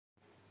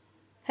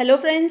Hello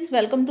friends,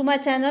 welcome to my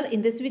channel.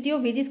 In this video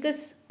we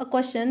discuss a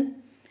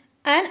question.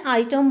 An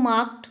item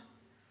marked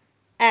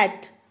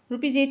at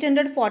rupees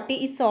 840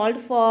 is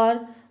sold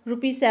for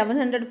rupees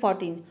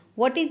 714.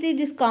 What is the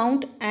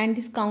discount and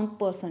discount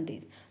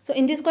percentage? So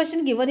in this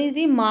question given is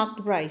the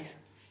marked price.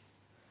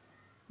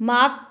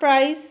 Marked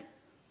price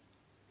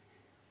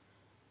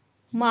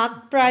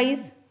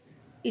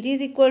it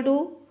is equal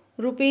to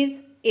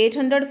rupees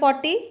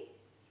 840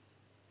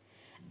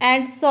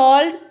 and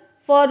sold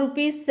for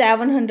rupees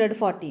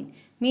 714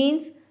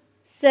 means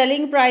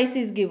selling price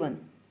is given.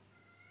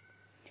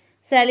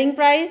 Selling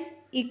price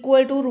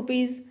equal to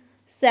rupees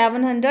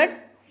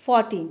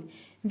 714.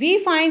 We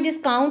find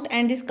discount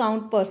and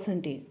discount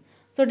percentage.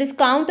 So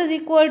discount is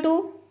equal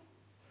to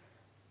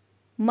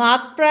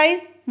marked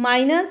price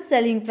minus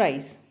selling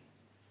price.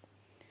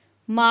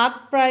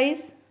 Marked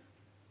price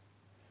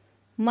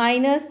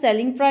minus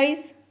selling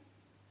price.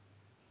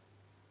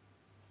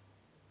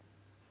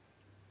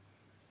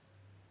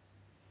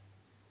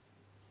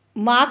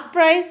 Marked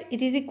price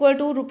it is equal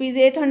to rupees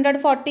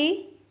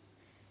 840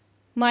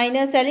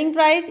 minus selling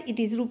price it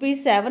is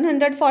rupees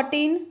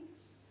 714.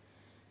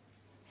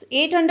 So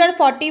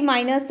 840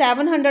 minus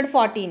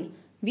 714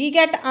 we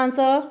get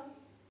answer.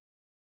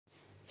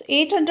 So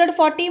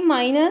 840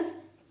 minus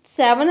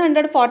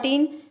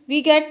 714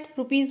 we get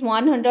rupees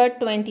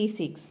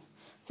 126.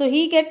 So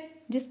he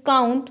get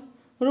discount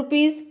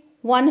rupees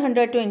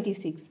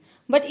 126.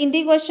 But in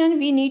the question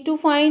we need to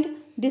find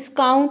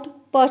discount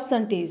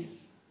percentage.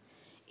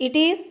 It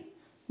is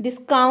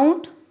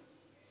discount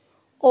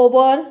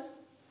over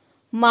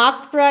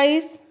marked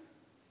price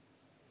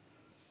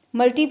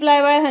multiply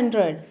by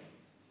 100.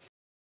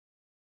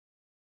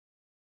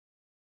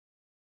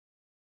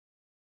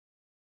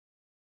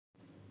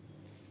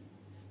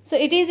 So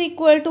it is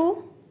equal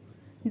to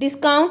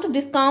discount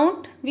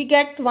we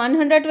get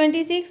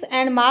 126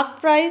 and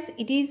marked price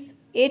it is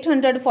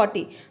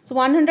 840. So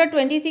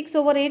 126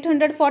 over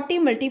 840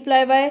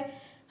 multiply by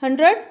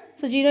 100.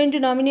 So 0 in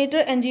denominator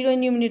and 0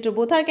 in numerator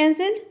both are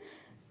cancelled.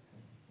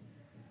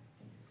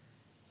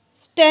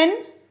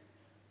 10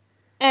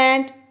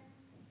 and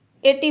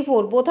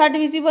 84 both are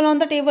divisible on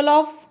the table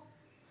of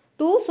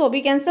 2. So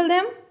we cancel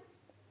them.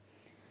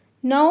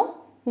 Now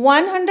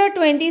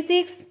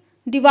 126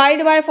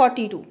 divided by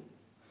 42.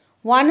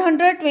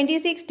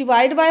 126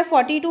 divided by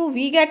 42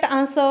 we get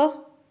answer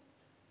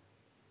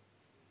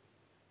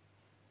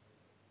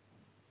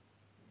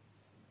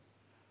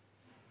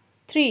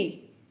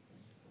 3.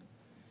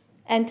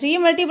 And 3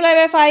 multiplied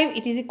by 5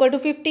 it is equal to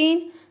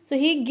 15. So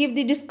he give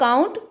the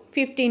discount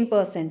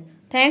 15%.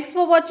 Thanks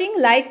for watching.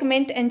 Like,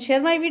 comment and share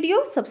my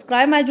video.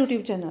 Subscribe my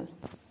YouTube channel.